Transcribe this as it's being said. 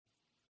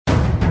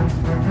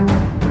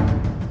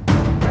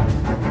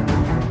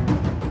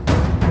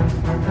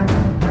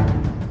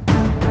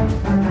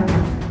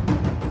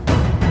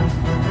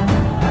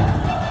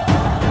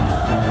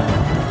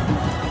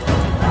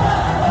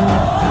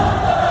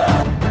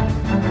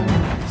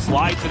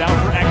Takes it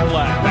out for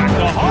Ekblad. Back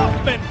to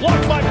Hoffman.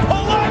 Blocked by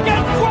Polak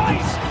and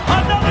Price.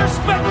 Another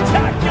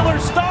spectacular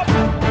stop.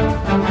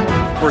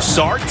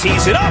 Broussard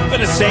tees it up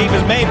and a save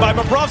is made by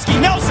Bobrovsky.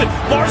 Nelson.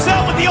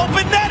 Barzal with the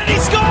open net and he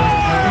scores!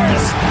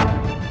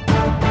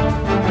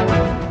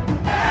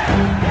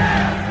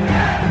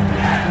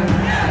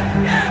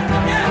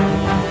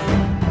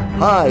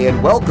 Hi,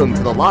 and welcome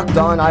to the Locked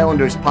On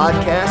Islanders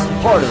podcast,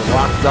 part of the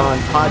Locked On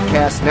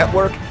Podcast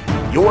Network,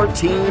 your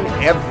team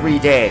every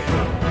day.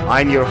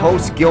 I'm your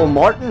host, Gil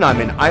Martin. I'm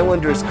an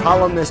Islanders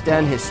columnist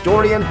and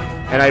historian,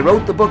 and I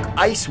wrote the book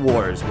Ice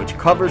Wars, which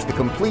covers the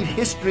complete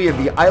history of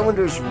the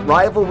Islanders'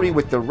 rivalry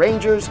with the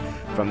Rangers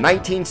from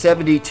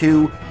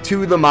 1972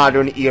 to the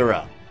modern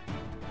era.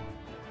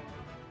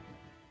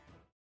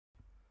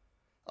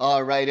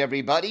 All right,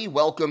 everybody,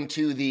 welcome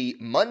to the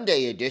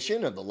Monday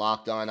edition of the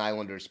Locked On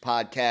Islanders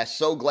podcast.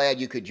 So glad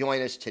you could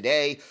join us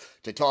today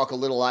to talk a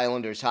little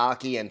Islanders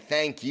hockey, and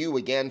thank you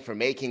again for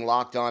making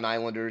Locked On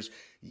Islanders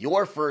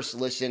your first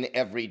listen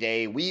every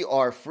day. We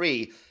are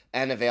free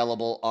and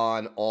available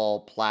on all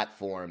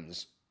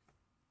platforms.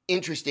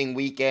 Interesting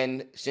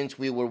weekend since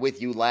we were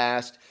with you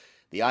last.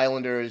 The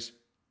Islanders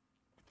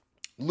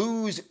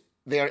lose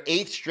their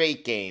 8th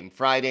straight game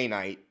Friday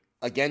night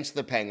against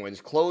the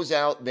Penguins, close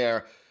out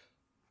their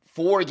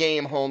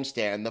 4-game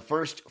homestand, the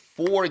first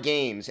 4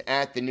 games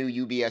at the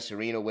new UBS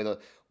Arena with a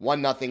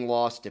 1-0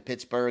 loss to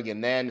Pittsburgh.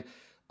 And then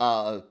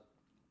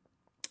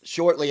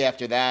shortly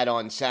after that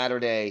on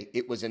Saturday,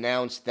 it was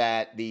announced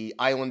that the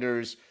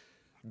Islanders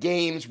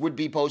games would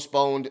be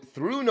postponed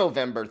through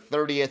November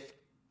 30th,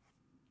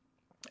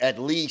 at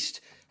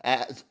least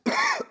as,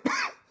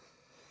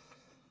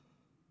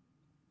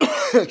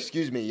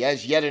 excuse me,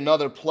 as yet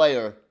another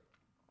player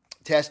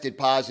tested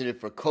positive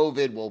for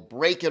COVID. We'll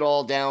break it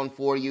all down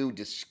for you,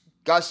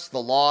 discuss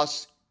the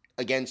loss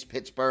against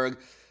Pittsburgh,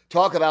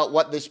 talk about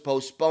what this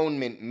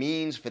postponement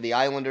means for the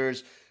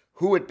Islanders,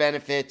 who it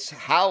benefits,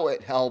 how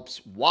it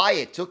helps, why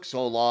it took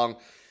so long,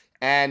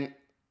 and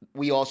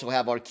we also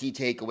have our key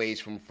takeaways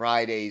from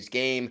Friday's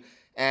game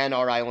and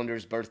our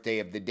Islanders birthday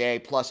of the day,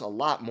 plus a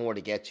lot more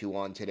to get to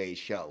on today's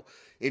show.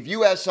 If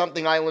you have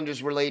something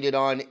Islanders related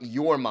on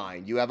your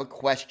mind, you have a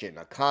question,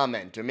 a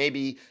comment, or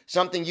maybe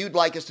something you'd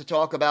like us to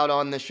talk about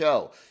on the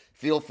show,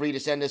 feel free to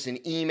send us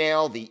an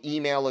email. The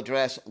email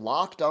address,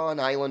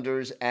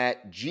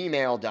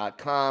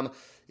 lockedonislanders@gmail.com.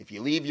 If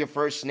you leave your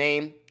first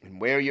name and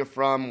where you're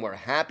from, we're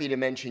happy to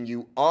mention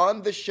you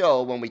on the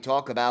show when we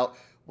talk about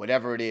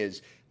whatever it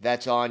is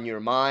that's on your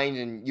mind.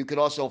 And you could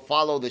also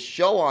follow the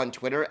show on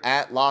Twitter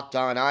at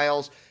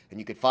LockedOnIsles, and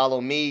you could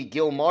follow me,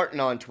 Gil Martin,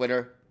 on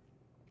Twitter.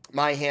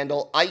 My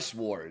handle, Ice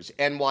Wars,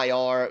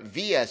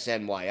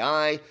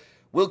 NYRVSNYI.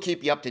 We'll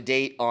keep you up to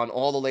date on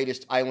all the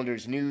latest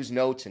Islanders news,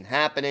 notes, and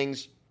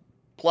happenings.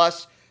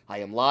 Plus, I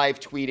am live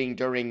tweeting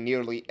during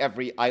nearly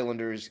every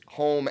Islanders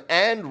home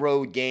and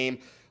road game.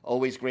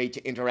 Always great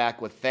to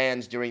interact with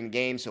fans during the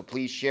game, so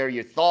please share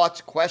your thoughts,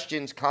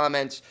 questions,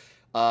 comments,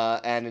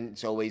 and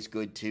it's always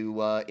good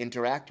to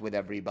interact with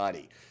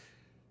everybody.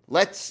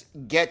 Let's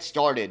get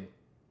started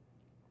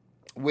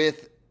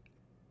with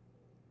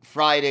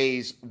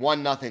Friday's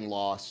 1-0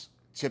 loss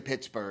to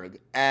Pittsburgh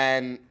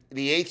and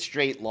the 8th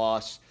straight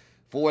loss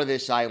for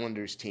this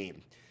Islanders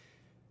team.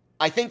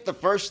 I think the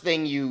first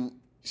thing you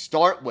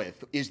start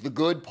with is the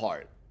good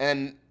part.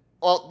 And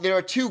there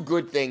are 2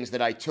 good things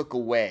that I took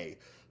away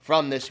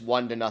from this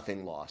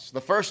 1-0 loss. The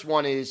first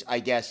one is, I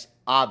guess,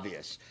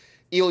 obvious.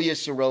 Ilya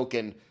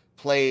Sorokin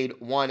played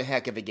one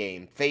heck of a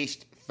game,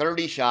 faced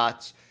 30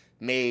 shots,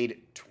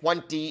 made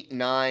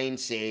 29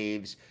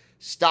 saves,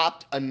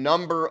 stopped a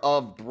number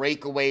of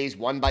breakaways,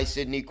 one by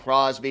Sidney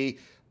Crosby.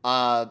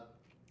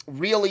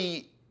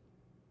 Really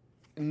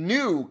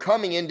knew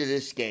coming into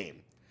this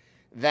game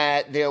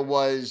that there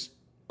was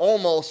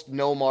almost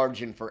no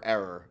margin for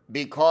error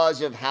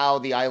because of how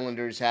the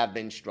Islanders have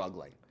been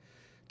struggling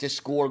to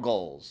score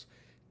goals,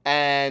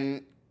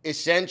 and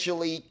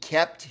essentially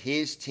kept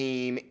his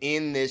team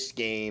in this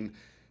game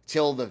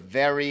till the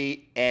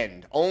very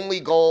end.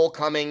 Only goal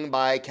coming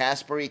by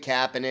Kasperi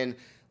Kapanen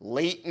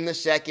late in the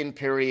second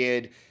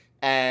period,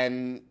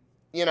 and,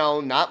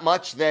 not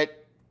much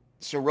that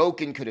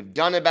Sorokin could have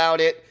done about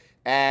it.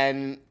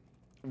 And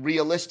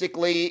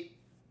realistically,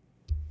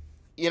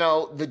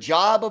 the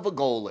job of a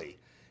goalie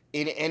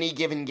in any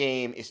given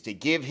game is to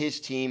give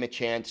his team a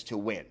chance to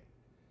win.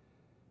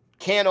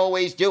 Can't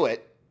always do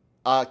it.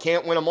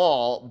 Can't win them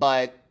all,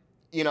 but,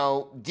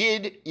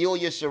 did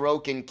Ilya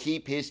Sorokin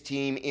keep his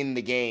team in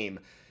the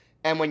game?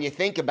 And when you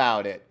think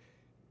about it,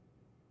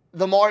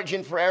 the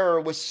margin for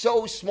error was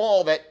so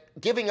small that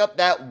giving up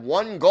that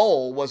one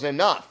goal was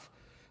enough.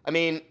 I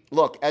mean,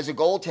 look, as a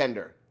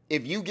goaltender,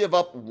 if you give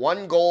up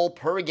one goal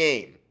per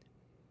game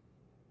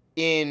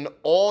in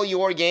all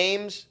your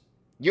games,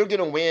 you're going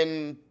to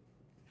win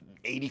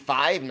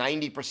 85,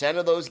 90%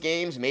 of those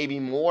games, maybe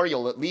more.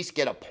 You'll at least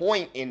get a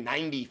point in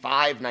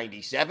 95,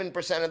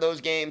 97% of those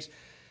games.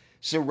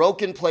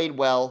 Sorokin played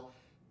well,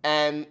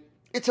 and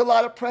it's a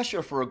lot of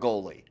pressure for a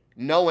goalie,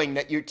 knowing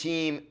that your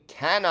team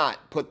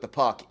cannot put the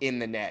puck in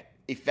the net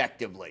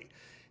effectively.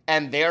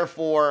 And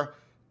therefore,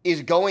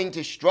 is going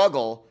to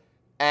struggle,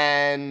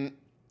 and,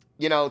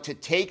 to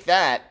take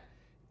that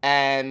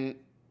and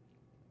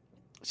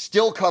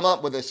still come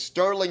up with a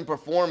sterling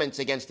performance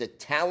against a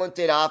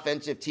talented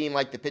offensive team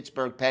like the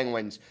Pittsburgh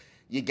Penguins,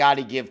 you got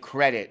to give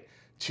credit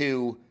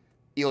to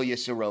Ilya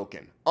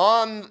Sorokin.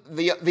 On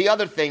the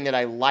other thing that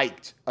I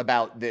liked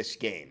about this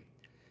game,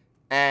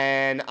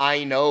 and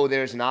I know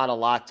there's not a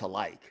lot to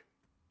like,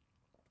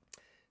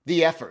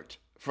 the effort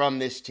from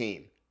this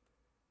team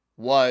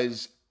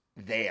was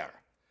there.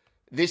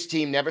 This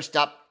team never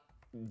stopped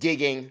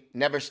digging,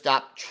 never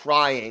stopped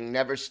trying,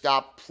 never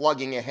stopped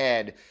plugging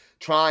ahead,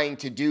 trying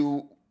to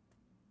do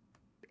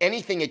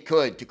anything it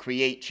could to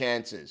create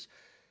chances.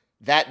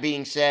 That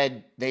being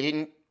said, they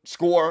didn't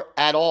score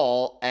at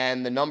all,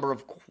 and the number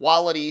of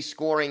quality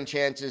scoring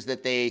chances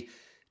that they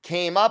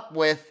came up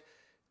with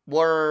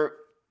were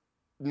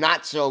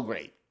not so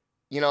great.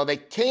 They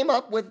came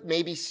up with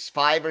maybe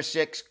 5 or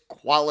 6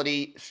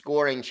 quality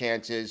scoring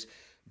chances,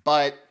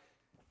 but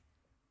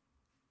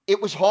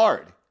it was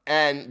hard.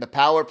 And the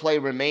power play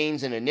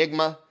remains an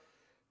enigma,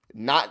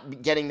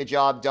 not getting the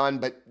job done,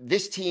 but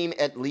this team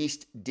at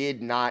least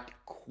did not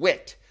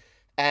quit.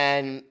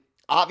 And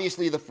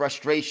obviously the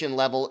frustration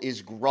level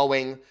is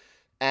growing,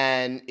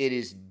 and it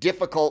is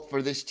difficult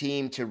for this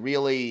team to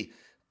really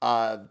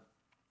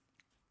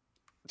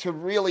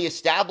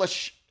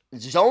establish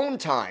zone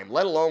time,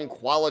 let alone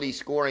quality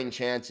scoring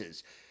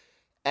chances.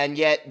 And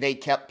yet they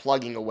kept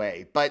plugging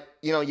away. But,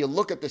 you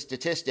look at the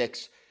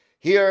statistics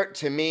here,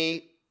 to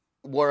me,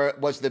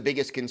 was the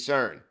biggest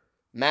concern.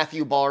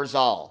 Matthew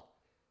Barzal,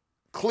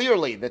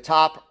 clearly the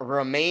top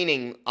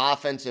remaining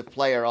offensive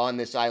player on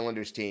this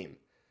Islanders team.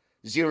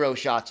 0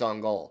 shots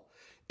on goal.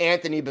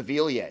 Anthony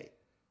Beauvillier,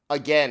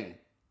 again,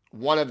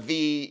 one of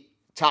the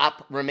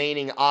top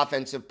remaining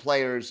offensive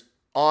players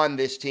on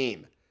this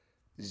team.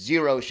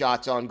 0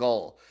 shots on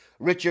goal.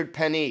 Richard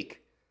Panik,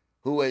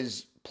 who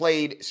has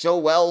played so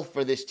well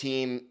for this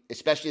team,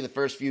 especially the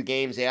first few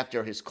games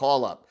after his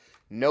call-up.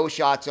 No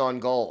shots on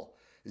goal.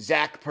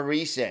 Zach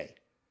Parise,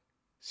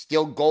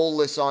 still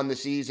goalless on the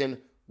season,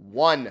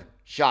 1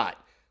 shot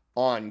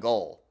on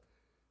goal.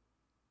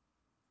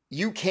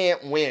 You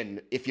can't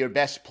win if your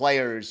best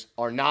players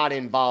are not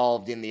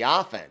involved in the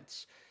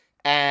offense.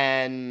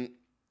 And,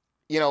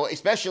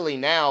 especially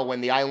now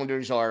when the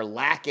Islanders are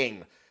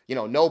lacking,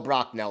 no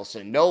Brock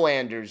Nelson, no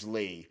Anders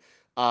Lee,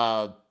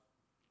 so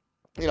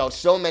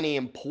many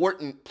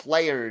important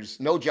players,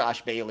 no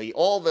Josh Bailey.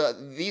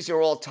 These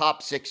are all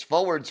top 6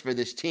 forwards for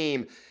this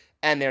team,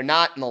 and they're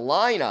not in the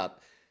lineup.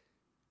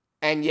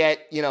 And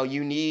yet,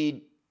 you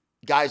need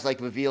guys like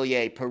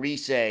Beauvillier,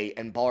 Parise,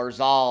 and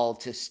Barzal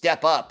to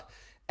step up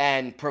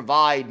and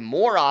provide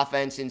more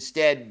offense.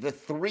 Instead, the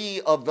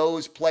 3 of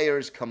those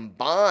players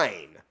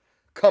combine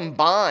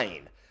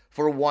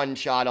for 1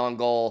 shot on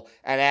goal,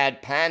 and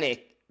add Panik,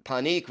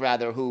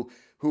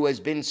 who has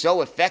been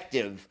so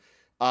effective,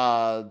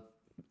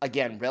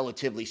 again,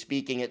 relatively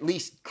speaking, at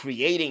least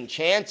creating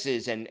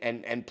chances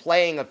and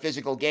playing a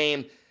physical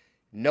game.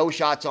 No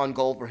shots on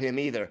goal for him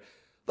either.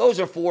 Those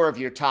are 4 of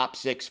your top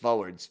 6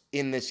 forwards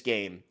in this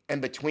game.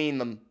 And between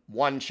them,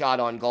 1 shot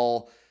on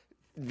goal.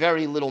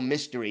 Very little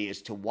mystery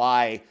as to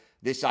why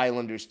this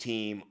Islanders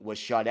team was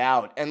shut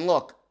out. And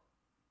look,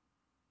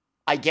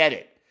 I get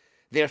it.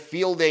 They're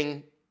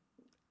fielding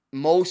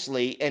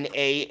mostly an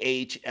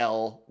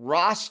AHL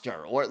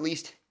roster, or at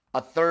least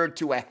a third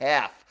to a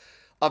half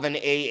of an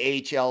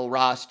AHL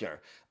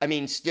roster. I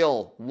mean,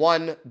 still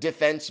 1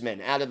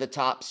 defenseman out of the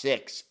top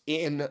 6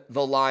 in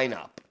the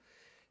lineup.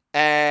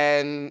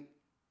 And,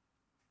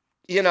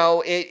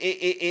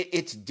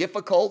 it's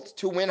difficult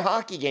to win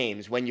hockey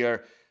games when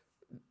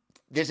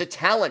there's a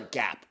talent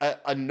gap,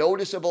 a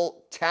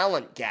noticeable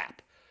talent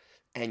gap.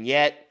 And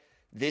yet,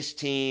 this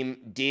team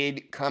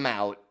did come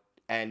out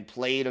and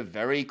played a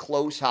very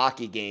close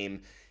hockey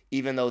game,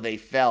 even though they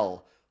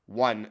fell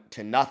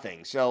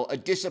 1-0. So a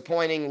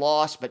disappointing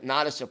loss, but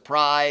not a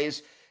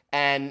surprise.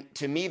 And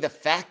to me, the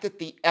fact that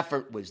the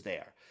effort was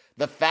there,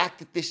 the fact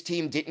that this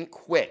team didn't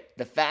quit,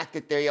 the fact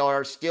that they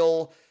are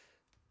still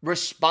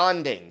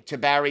responding to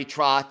Barry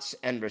Trotz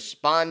and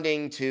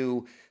responding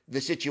to the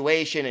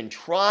situation and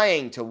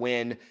trying to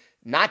win,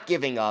 not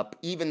giving up,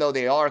 even though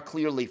they are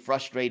clearly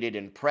frustrated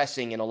and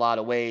pressing in a lot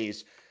of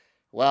ways.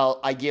 Well,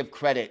 I give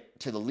credit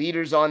to the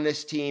leaders on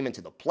this team and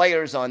to the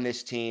players on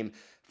this team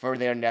for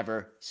their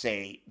never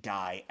say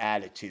die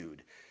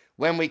attitude.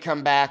 When we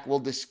come back, we'll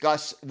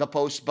discuss the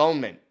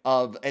postponement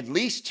of at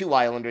least 2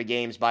 Islander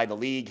games by the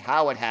league,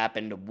 how it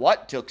happened,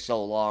 what took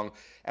so long,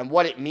 and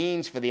what it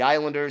means for the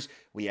Islanders.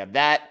 We have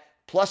that,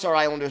 plus our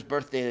Islanders'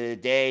 birthday of the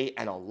day,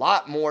 and a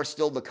lot more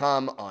still to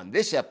come on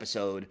this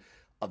episode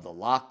of the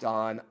Locked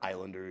On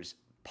Islanders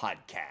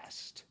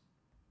podcast.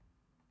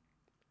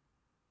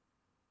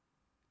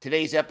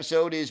 Today's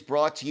episode is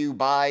brought to you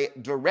by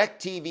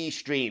DirecTV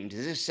Stream.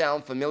 Does this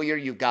sound familiar?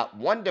 You've got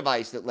one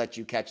device that lets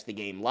you catch the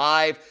game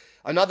live,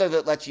 another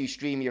that lets you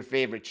stream your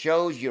favorite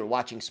shows. You're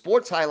watching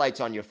sports highlights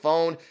on your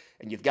phone,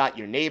 and you've got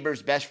your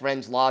neighbor's best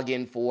friend's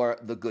login for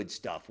the good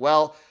stuff.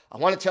 Well, I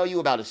want to tell you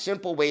about a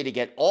simple way to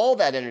get all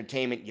that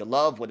entertainment you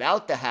love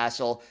without the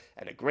hassle,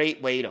 and a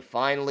great way to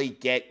finally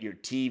get your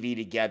TV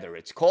together.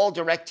 It's called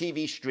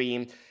DirecTV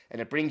Stream,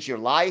 and it brings your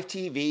live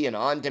TV and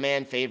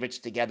on-demand favorites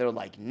together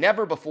like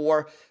never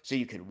before, so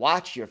you can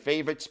watch your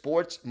favorite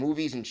sports,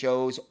 movies, and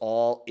shows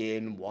all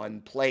in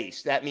one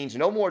place. That means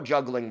no more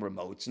juggling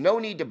remotes, no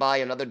need to buy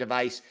another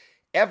device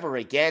ever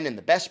again, and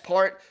the best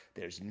part,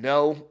 there's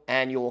no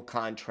annual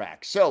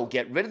contract. So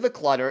get rid of the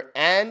clutter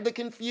and the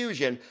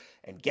confusion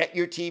and get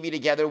your TV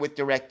together with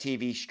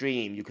DirecTV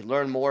Stream. You can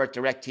learn more at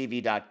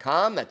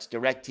directtv.com. That's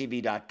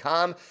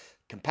directtv.com.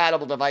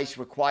 Compatible device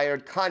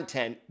required.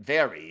 Content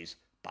varies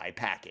by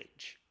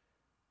package.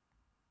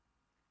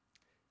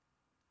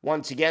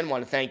 Once again,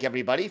 want to thank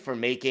everybody for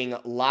making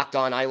Locked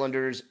On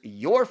Islanders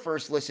your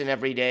first listen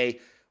every day.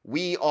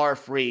 We are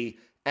free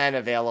and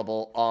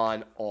available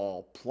on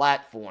all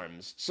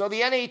platforms. So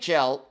the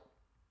NHL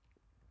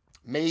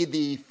made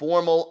the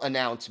formal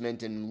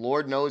announcement, and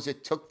Lord knows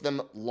it took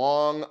them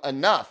long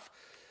enough.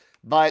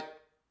 But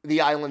the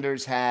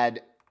Islanders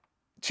had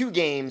 2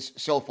 games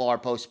so far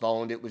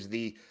postponed. It was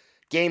the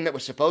game that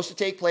was supposed to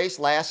take place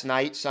last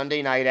night,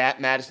 Sunday night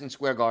at Madison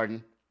Square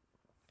Garden.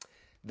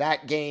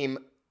 That game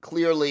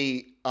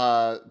clearly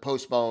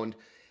postponed.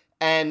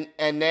 And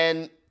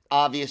then,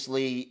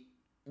 obviously,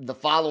 the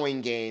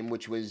following game,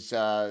 which was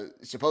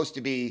supposed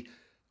to be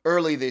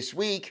early this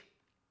week,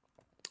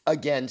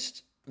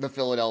 against the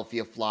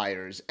Philadelphia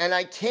Flyers. And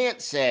I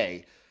can't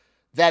say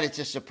that it's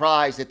a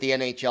surprise that the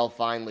NHL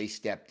finally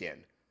stepped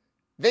in.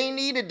 They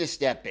needed to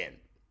step in.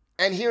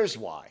 And here's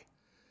why.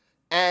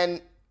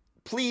 And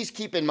please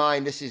keep in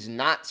mind, this is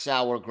not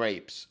sour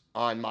grapes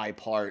on my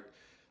part.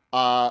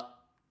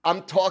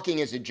 I'm talking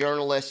as a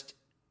journalist,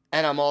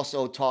 and I'm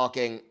also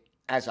talking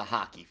as a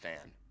hockey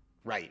fan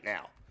right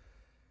now.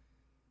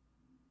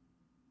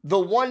 The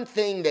one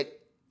thing that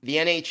the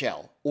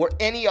NHL or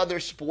any other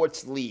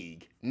sports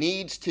league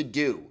needs to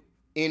do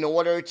in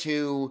order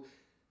to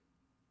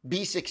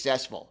be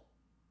successful.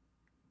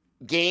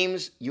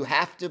 Games, you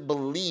have to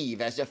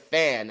believe as a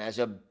fan, as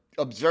an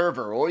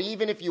observer, or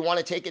even if you want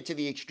to take it to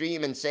the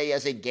extreme and say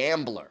as a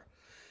gambler,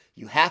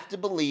 you have to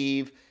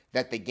believe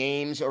that the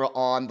games are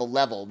on the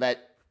level,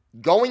 that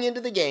going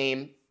into the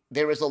game,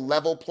 there is a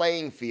level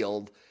playing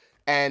field,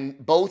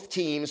 and both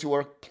teams who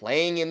are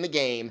playing in the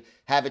game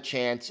have a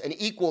chance, an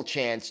equal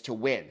chance to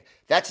win.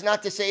 That's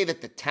not to say that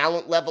the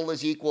talent level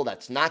is equal.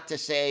 That's not to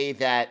say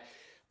that,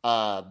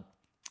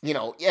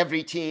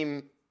 every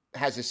team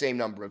has the same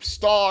number of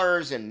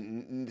stars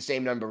and the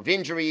same number of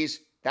injuries.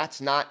 That's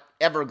not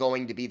ever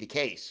going to be the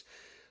case.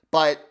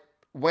 But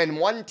when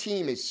one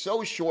team is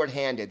so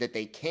shorthanded that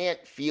they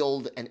can't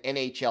field an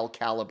NHL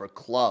caliber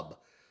club,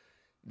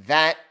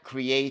 that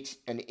creates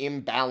an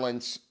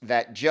imbalance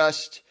that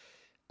just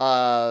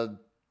won't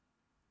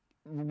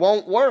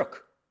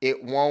work.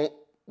 It won't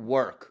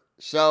work.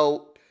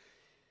 So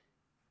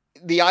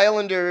the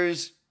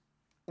Islanders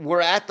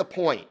were at the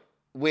point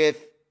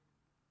with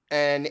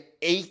an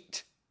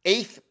eighth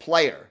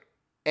player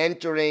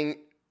entering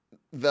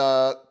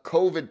the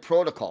COVID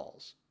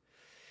protocols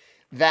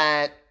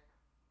that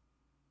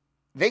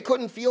they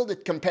couldn't field a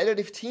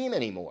competitive team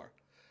anymore.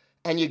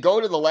 And you go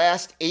to the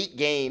last 8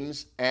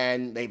 games,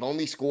 and they've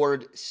only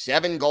scored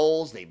 7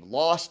 goals. They've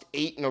lost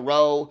 8 in a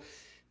row.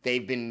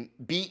 They've been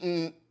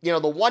beaten. The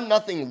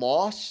 1-0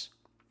 loss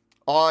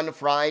on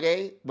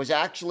Friday was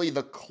actually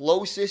the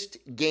closest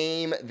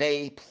game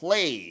they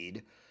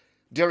played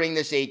during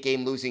this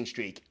 8-game losing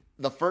streak.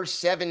 The first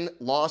 7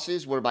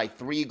 losses were by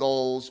 3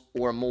 goals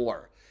or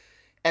more.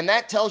 And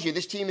that tells you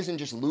this team isn't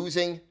just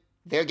losing,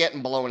 they're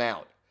getting blown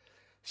out.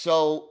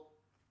 So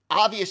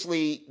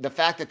obviously, the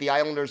fact that the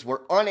Islanders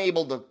were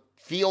unable to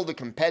field a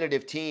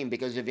competitive team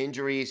because of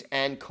injuries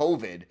and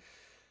COVID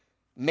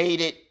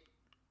made it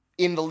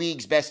in the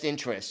league's best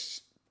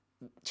interests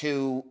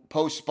to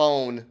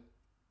postpone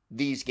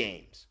these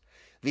games.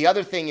 The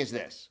other thing is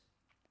this.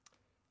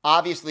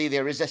 Obviously,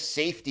 there is a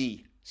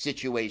safety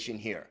situation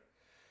here.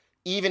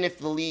 Even if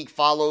the league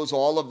follows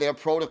all of their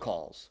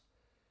protocols,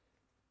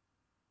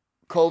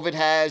 COVID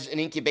has an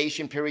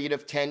incubation period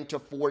of 10 to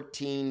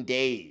 14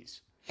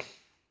 days.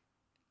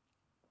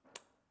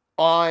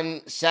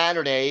 On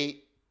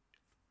Saturday,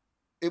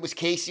 it was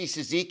Casey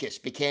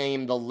Cizikas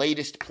became the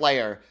latest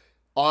player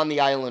on the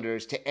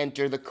Islanders to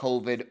enter the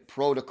COVID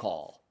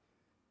protocol.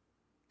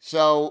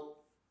 So,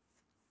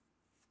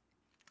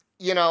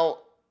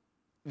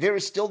 there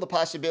is still the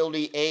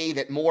possibility,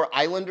 that more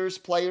Islanders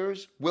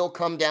players will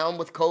come down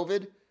with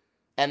COVID,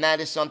 and that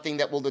is something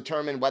that will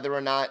determine whether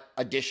or not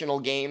additional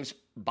games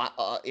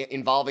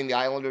involving the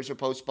Islanders are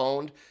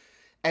postponed.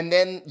 And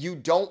then you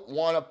don't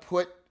want to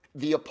put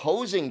the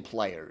opposing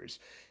players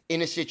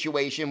in a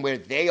situation where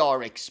they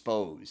are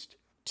exposed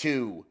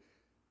to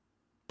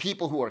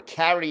people who are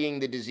carrying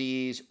the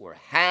disease or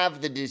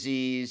have the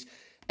disease,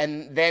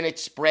 and then it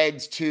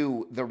spreads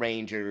to the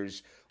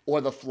Rangers or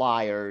the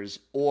Flyers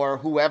or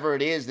whoever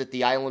it is that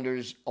the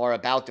Islanders are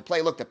about to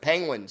play. Look, the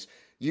Penguins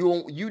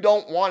You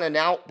don't want an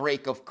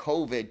outbreak of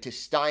COVID to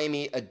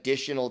stymie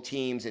additional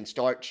teams and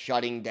start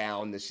shutting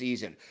down the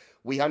season.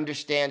 We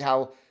understand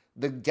how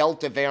the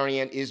Delta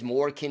variant is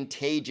more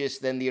contagious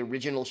than the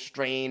original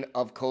strain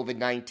of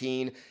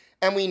COVID-19.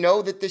 And we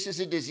know that this is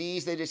a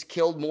disease that has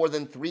killed more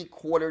than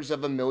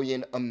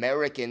 750,000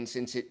 Americans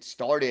since it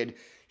started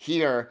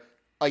here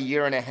a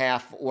year and a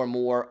half or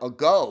more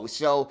ago.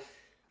 So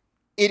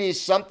it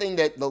is something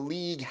that the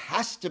league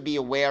has to be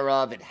aware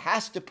of. It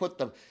has to put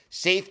the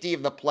safety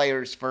of the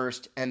players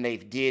first, and they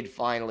did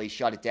finally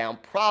shut it down.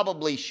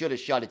 Probably should have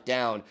shut it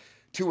down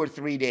 2 or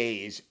 3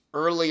 days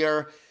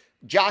earlier.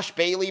 Josh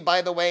Bailey,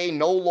 by the way,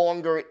 no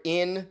longer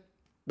in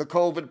the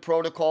COVID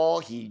protocol.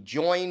 He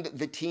joined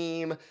the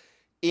team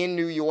in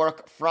New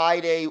York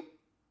Friday,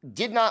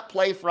 did not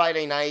play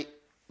Friday night.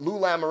 Lou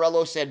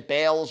Lamoriello said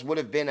Bales would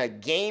have been a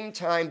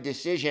game-time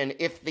decision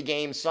if the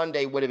game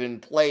Sunday would have been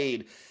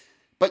played.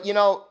 But,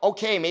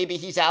 okay, maybe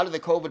he's out of the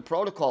COVID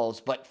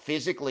protocols, but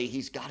physically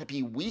he's got to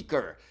be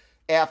weaker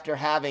after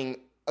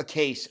having a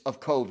case of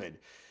COVID.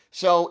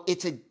 So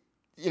it's a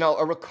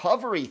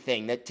recovery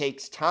thing that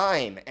takes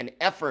time and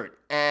effort.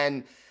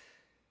 And,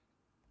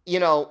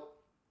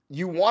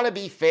 you want to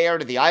be fair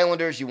to the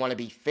Islanders, you want to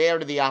be fair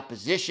to the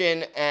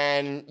opposition,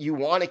 and you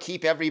want to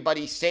keep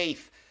everybody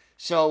safe.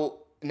 So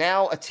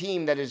now a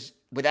team that is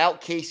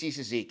without Casey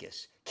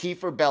Cizikas,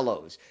 Kiefer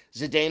Bellows,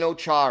 Zdeno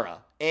Chara,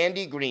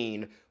 Andy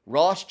Green,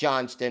 Ross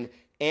Johnston,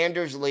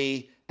 Anders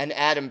Lee, and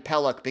Adam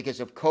Pelech because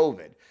of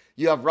COVID.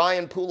 You have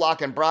Ryan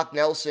Pulock and Brock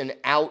Nelson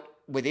out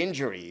with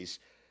injuries.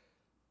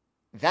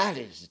 That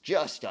is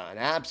just an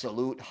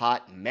absolute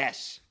hot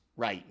mess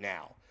right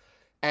now.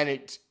 And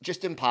it's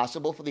just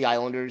impossible for the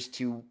Islanders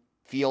to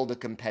field a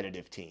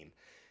competitive team.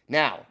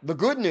 Now, the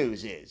good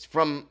news is,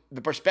 from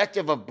the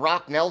perspective of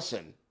Brock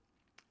Nelson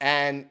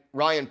and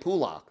Ryan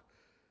Pulock,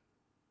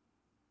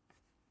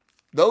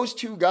 those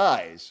two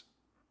guys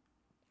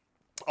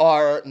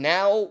are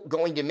now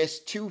going to miss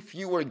 2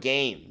 fewer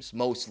games,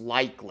 most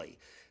likely,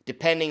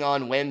 depending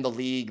on when the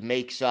league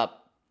makes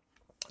up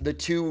the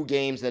 2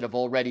 games that have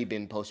already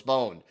been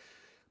postponed.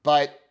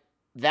 But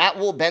that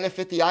will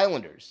benefit the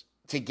Islanders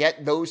to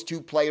get those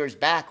 2 players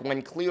back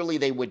when clearly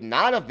they would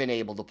not have been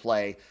able to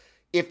play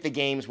if the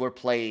games were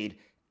played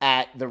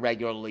at the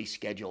regularly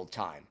scheduled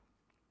time.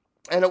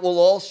 And it will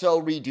also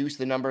reduce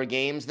the number of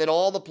games that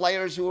all the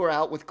players who are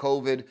out with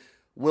COVID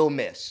will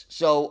miss.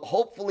 So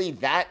hopefully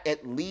that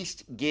at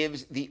least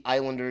gives the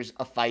Islanders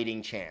a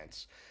fighting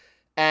chance.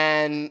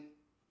 And,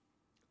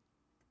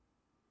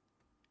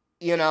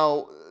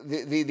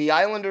 the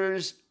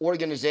Islanders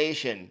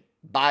organization,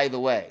 by the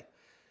way,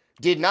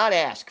 did not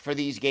ask for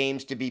these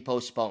games to be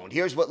postponed.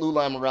 Here's what Lou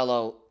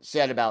Lamoriello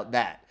said about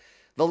that.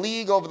 The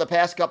league over the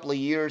past couple of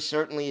years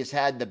certainly has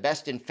had the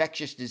best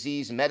infectious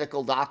disease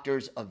medical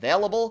doctors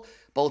available,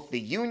 both the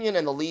union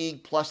and the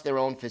league, plus their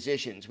own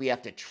physicians. We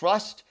have to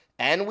trust,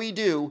 and we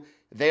do,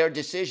 their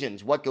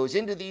decisions. What goes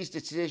into these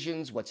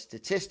decisions, what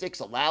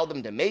statistics allow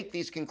them to make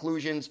these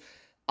conclusions,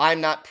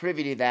 I'm not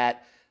privy to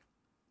that.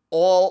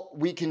 All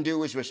we can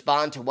do is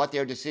respond to what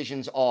their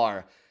decisions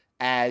are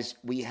as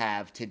we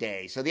have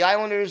today. So the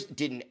Islanders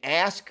didn't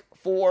ask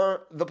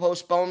for the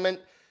postponement,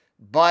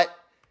 but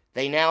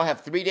they now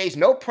have 3 days,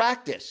 no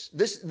practice.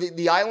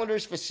 The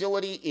Islanders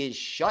facility is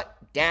shut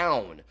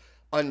down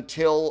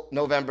until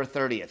November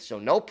 30th. So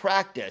no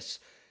practice.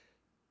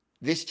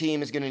 This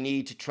team is going to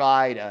need to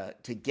try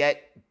to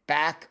get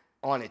back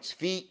on its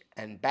feet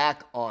and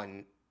back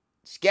on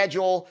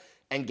schedule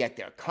and get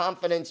their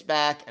confidence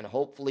back, and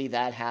hopefully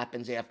that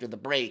happens after the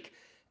break.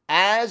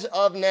 As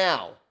of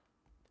now,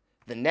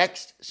 the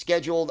next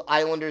scheduled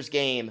Islanders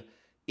game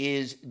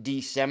is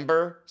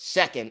December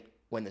 2nd,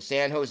 when the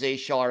San Jose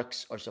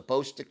Sharks are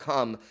supposed to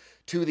come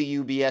to the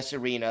UBS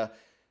Arena,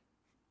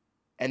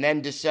 and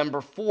then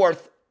December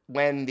 4th,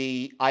 when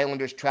the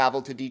Islanders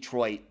travel to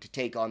Detroit to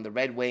take on the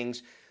Red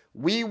Wings.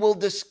 We will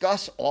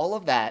discuss all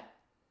of that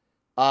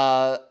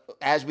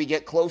as we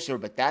get closer,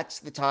 but that's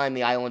the time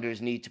the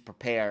Islanders need to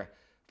prepare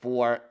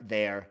for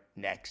their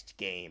next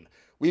game.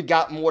 We've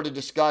got more to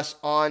discuss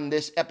on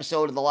this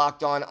episode of the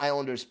Locked On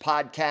Islanders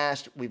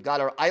podcast. We've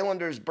got our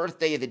Islanders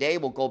birthday of the day.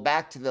 We'll go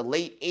back to the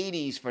late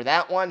 80s for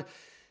that one,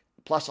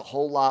 plus a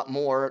whole lot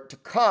more to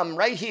come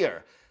right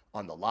here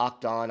on the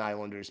Locked On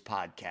Islanders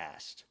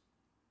podcast.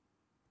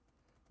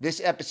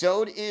 This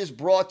episode is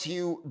brought to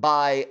you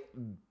by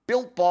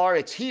Built Bar.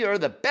 It's here,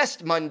 the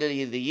best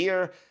Monday of the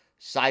year,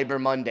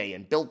 Cyber Monday,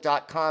 and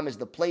Built.com is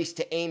the place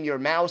to aim your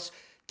mouse.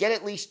 Get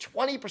at least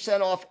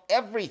 20% off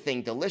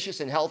everything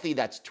delicious and healthy.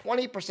 That's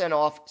 20%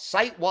 off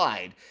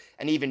site-wide,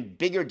 and even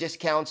bigger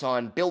discounts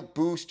on Built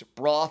Boost,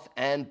 Broth,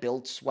 and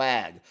Built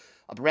Swag.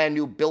 A brand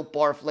new Built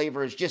Bar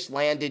flavor has just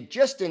landed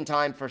just in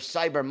time for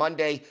Cyber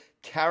Monday,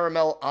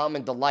 Caramel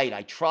Almond Delight.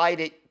 I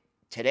tried it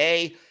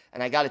today,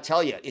 and I got to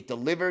tell you, it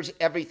delivers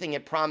everything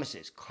it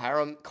promises.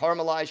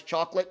 Caramelized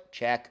chocolate?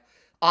 Check.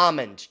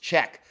 Almond?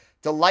 Check.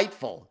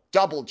 Delightful?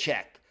 Double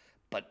check.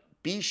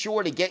 Be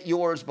sure to get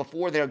yours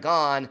before they're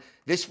gone.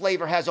 This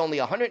flavor has only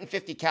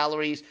 150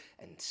 calories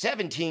and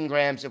 17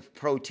 grams of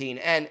protein.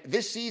 And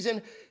this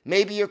season,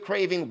 maybe you're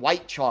craving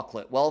white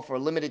chocolate. Well, for a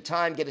limited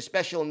time, get a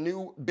special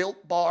new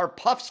Built Bar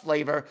Puffs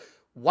flavor,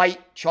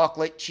 white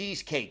chocolate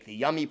cheesecake. The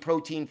yummy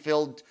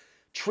protein-filled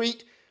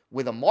treat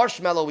with a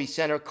marshmallowy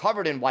center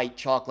covered in white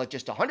chocolate,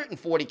 just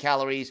 140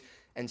 calories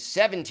and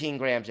 17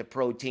 grams of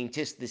protein.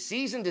 'Tis the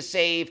season to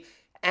save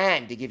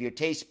and to give your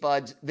taste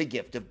buds the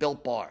gift of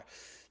Built Bar.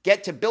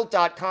 Get to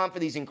Built.com for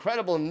these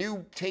incredible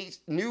new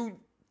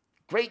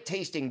great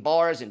tasting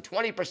bars and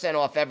 20%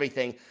 off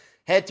everything.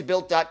 Head to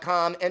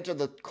Built.com, enter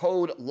the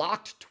code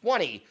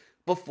LOCKED20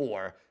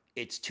 before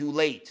it's too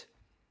late.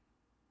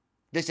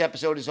 This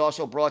episode is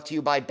also brought to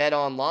you by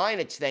BetOnline.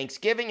 It's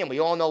Thanksgiving, and we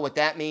all know what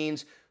that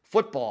means.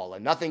 Football,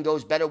 and nothing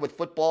goes better with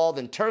football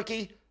than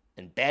turkey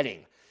and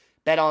betting.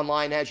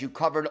 BetOnline has you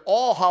covered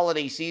all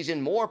holiday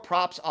season, more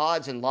props,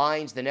 odds, and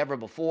lines than ever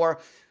before.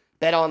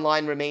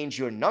 BetOnline remains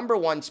your number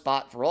one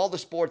spot for all the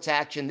sports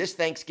action this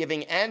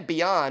Thanksgiving and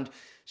beyond.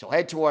 So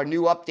head to our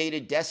new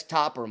updated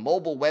desktop or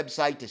mobile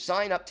website to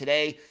sign up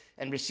today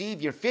and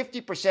receive your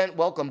 50%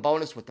 welcome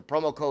bonus with the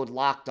promo code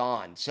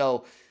LOCKEDON.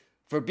 So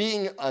for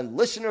being a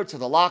listener to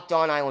the Locked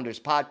On Islanders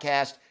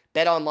podcast,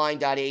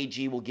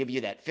 betonline.ag will give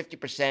you that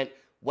 50%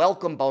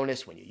 welcome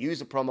bonus when you use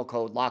the promo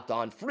code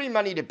LOCKEDON. Free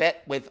money to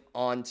bet with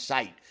on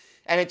site.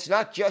 And it's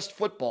not just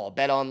football.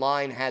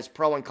 BetOnline has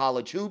pro and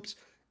college hoops,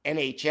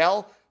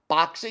 NHL,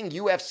 boxing,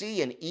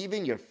 UFC, and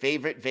even your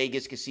favorite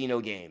Vegas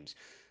casino games.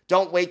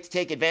 Don't wait to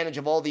take advantage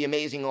of all the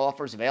amazing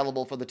offers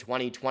available for the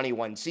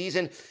 2021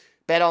 season.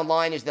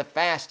 BetOnline is the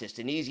fastest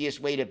and easiest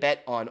way to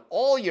bet on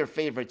all your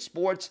favorite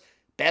sports.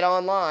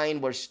 BetOnline,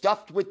 we're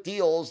stuffed with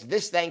deals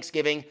this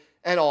Thanksgiving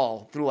and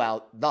all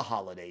throughout the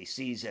holiday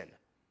season.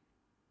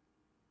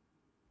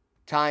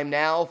 Time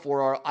now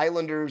for our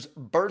Islanders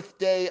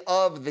birthday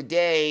of the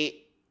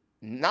day.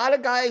 Not a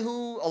guy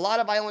who a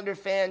lot of Islander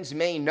fans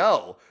may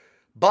know,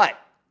 but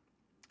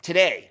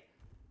today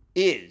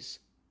is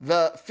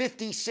the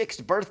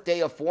 56th birthday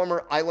of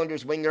former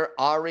Islanders winger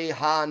Ari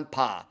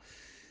Haanpää.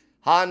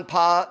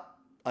 Haanpää,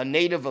 a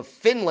native of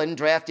Finland,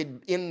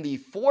 drafted in the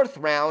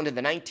 4th round of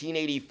the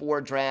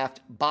 1984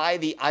 draft by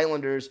the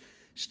Islanders,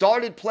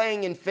 started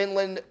playing in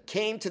Finland,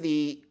 came to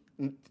the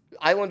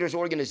Islanders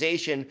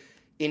organization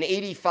in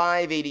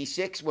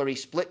 85-86, where he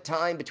split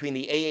time between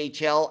the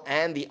AHL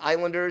and the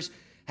Islanders,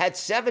 had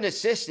 7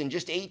 assists in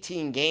just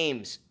 18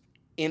 games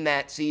in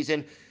that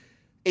season.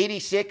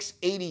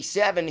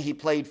 86-87, he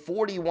played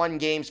 41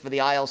 games for the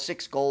Isles,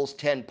 6 goals,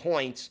 10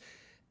 points,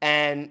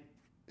 and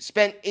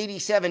spent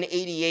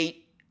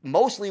 87-88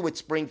 mostly with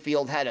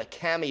Springfield, had a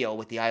cameo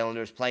with the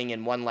Islanders playing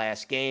in one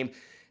last game,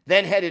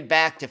 then headed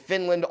back to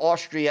Finland,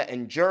 Austria,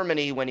 and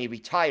Germany when he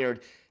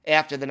retired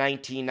after the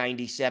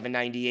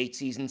 1997-98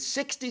 season.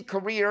 60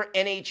 career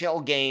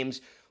NHL games,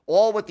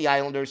 all with the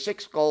Islanders,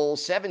 6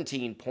 goals,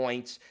 17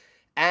 points,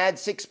 add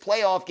 6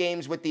 playoff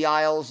games with the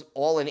Isles,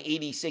 all in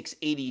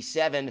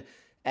 86-87,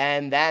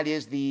 and that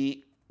is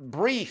the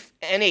brief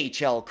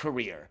NHL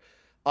career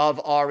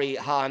of Ari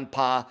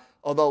Haanpää,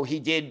 although he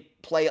did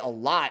play a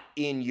lot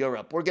in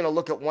Europe. We're going to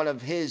look at one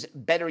of his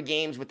better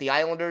games with the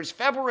Islanders,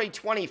 February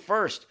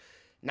 21st,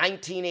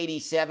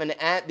 1987,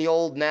 at the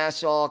old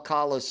Nassau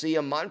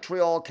Coliseum.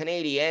 Montreal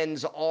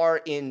Canadiens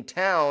are in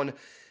town,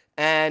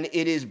 and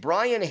it is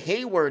Brian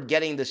Hayward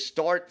getting the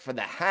start for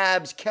the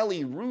Habs.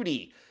 Kelly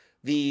Hrudey,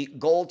 the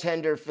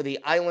goaltender for the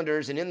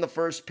Islanders, and in the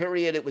first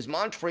period, it was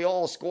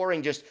Montreal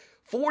scoring just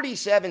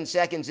 47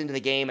 seconds into the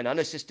game, an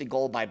unassisted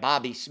goal by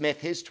Bobby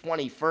Smith, his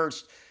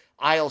 21st.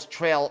 Isles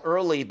trail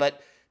early,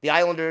 but the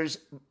Islanders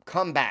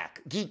come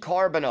back. Guy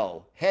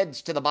Carbonneau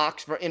heads to the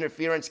box for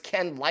interference.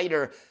 Ken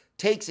Leiter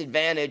takes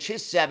advantage,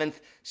 his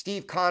 7th.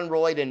 Steve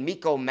Conroy and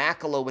Mikko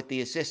Makela with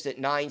the assist at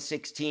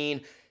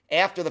 9:16.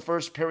 After the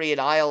first period,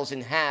 Isles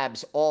and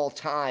Habs all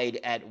tied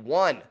at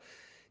 1.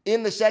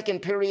 In the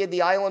second period,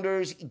 the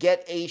Islanders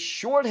get a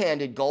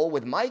shorthanded goal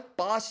with Mike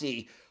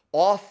Bossy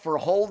off for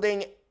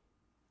holding.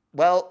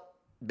 Well,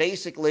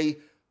 basically,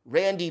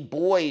 Randy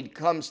Boyd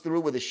comes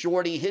through with a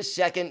shorty. His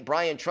second,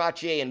 Brian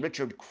Trottier and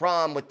Richard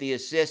Crom with the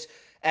assist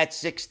at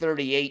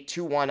 6:38,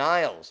 2-1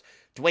 Isles.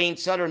 Dwayne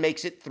Sutter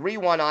makes it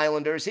 3-1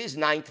 Islanders, his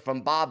 9th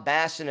from Bob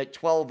Basson at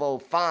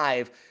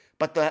 12:05.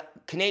 But the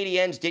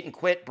Canadiens didn't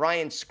quit.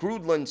 Brian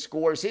Skrudland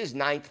scores his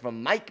 9th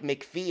from Mike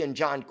McPhee and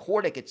John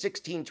Kordic at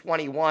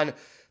 16:21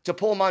 to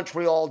pull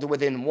Montreal to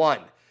within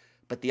 1.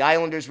 But the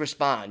Islanders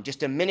respond.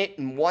 Just a minute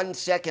and 1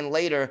 second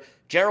later,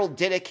 Gerald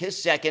Diduck,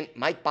 his second,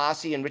 Mike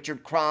Bossy and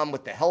Richard Crom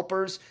with the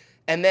helpers.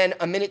 And then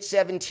a minute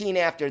 17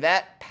 after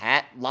that,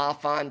 Pat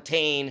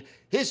LaFontaine,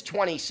 his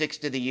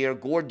 26th of the year,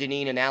 Gord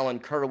Dineen and Alan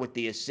Kerr with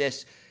the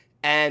assists.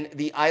 And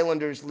the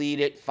Islanders lead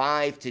it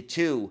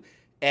 5-2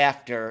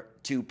 after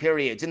 2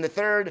 periods. In the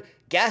third,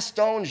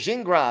 Gaston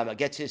Gingras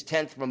gets his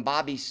 10th from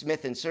Bobby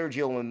Smith and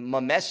Sergio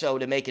Momesso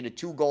to make it a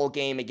 2-goal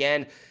game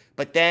again.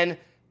 But then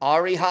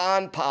Ari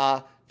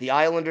Haanpää, the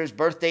Islanders'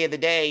 birthday of the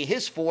day,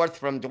 his 4th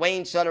from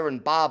Dwayne Sutter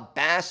and Bob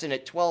Basson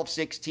at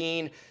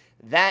 12:16.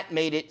 That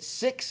made it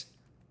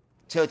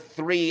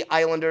 6-3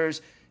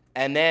 Islanders.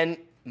 And then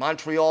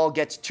Montreal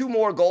gets 2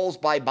 more goals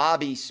by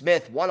Bobby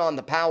Smith, one on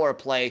the power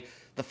play.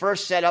 The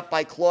first set up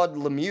by Claude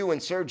Lemieux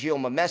and Sergio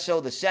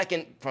Momesso. The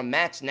second from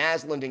Mats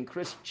Naslund and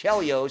Chris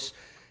Chelios.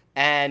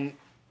 And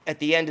at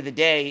the end of the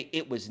day,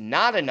 it was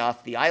not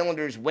enough. The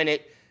Islanders win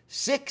it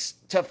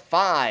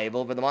 6-5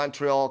 over the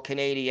Montreal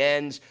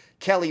Canadiens.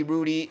 Kelly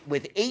Hrudey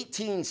with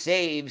 18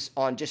 saves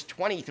on just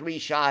 23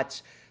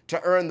 shots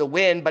to earn the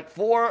win. But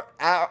for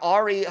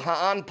Ari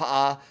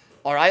Haanpää,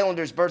 our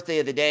Islanders' birthday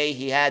of the day,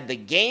 he had the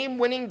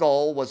game-winning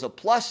goal, was a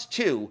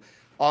 +2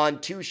 on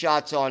 2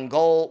 shots on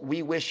goal.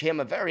 We wish him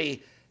a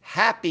very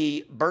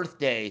happy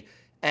birthday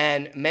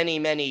and many,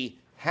 many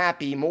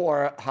happy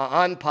more.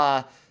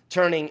 Haanpää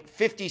turning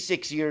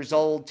 56 years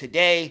old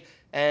today,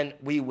 and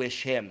we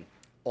wish him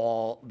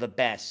all the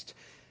best.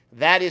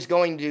 That is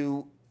going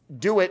to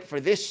do it for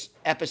this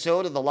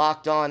episode of the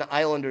Locked On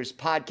Islanders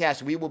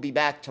podcast. We will be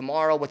back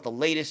tomorrow with the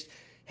latest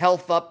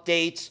health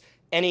updates,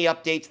 any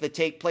updates that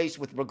take place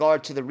with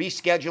regard to the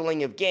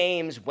rescheduling of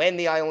games, when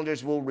the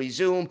Islanders will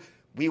resume.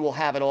 We will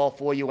have it all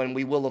for you, and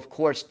we will, of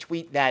course,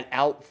 tweet that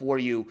out for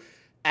you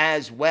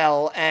as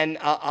well. And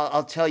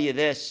I'll tell you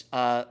this,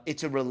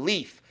 it's a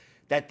relief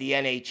that the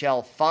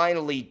NHL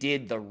finally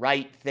did the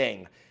right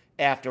thing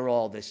after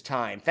all this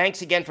time.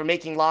 Thanks again for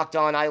making Locked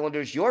On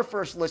Islanders your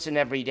first listen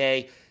every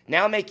day.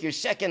 Now make your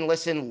second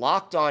listen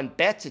Locked On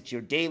Bets. It's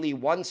your daily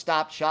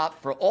one-stop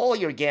shop for all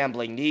your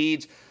gambling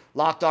needs.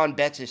 Locked On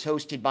Bets is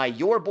hosted by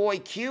your boy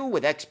Q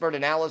with expert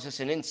analysis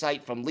and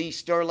insight from Lee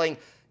Sterling.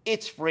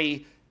 It's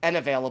free and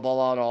available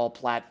on all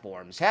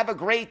platforms. Have a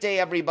great day,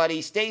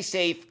 everybody. Stay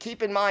safe.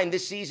 Keep in mind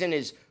this season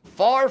is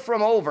far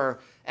from over.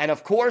 And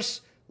of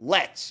course,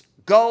 let's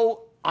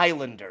go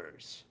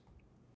Islanders.